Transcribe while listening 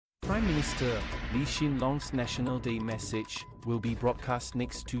Prime Minister Lee Hsien Loong's National Day message will be broadcast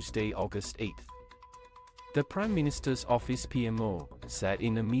next Tuesday, August 8th. The Prime Minister's Office (PMO) said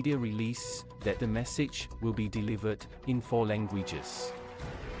in a media release that the message will be delivered in 4 languages.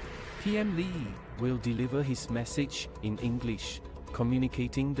 PM Lee will deliver his message in English,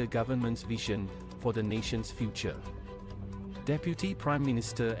 communicating the government's vision for the nation's future. Deputy Prime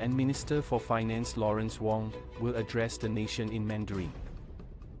Minister and Minister for Finance Lawrence Wong will address the nation in Mandarin.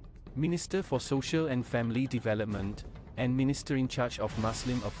 Minister for Social and Family Development and Minister in charge of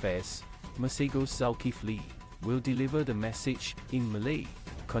Muslim Affairs, Masagos Zulkifli, will deliver the message in Malay,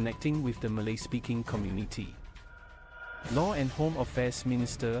 connecting with the Malay-speaking community. Law and Home Affairs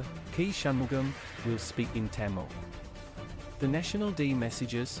Minister K. Shanmugam will speak in Tamil. The National Day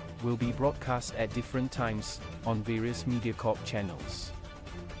messages will be broadcast at different times on various MediaCorp channels.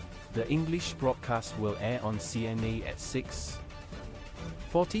 The English broadcast will air on CNA at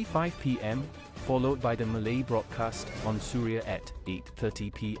 6:45 p.m., followed by the Malay broadcast on Suria at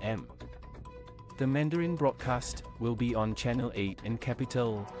 8:30 p.m. The Mandarin broadcast will be on Channel 8 and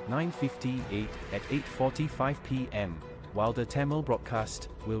Capital 958 at 8:45 p.m., while the Tamil broadcast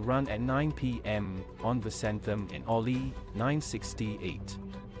will run at 9 p.m. on Vasantham and Oli 968.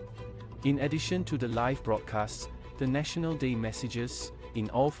 In addition to the live broadcasts, the National Day messages, in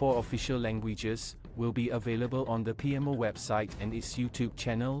all 4 official languages, will be available on the PMO website and its YouTube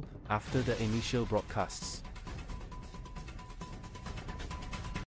channel after the initial broadcasts.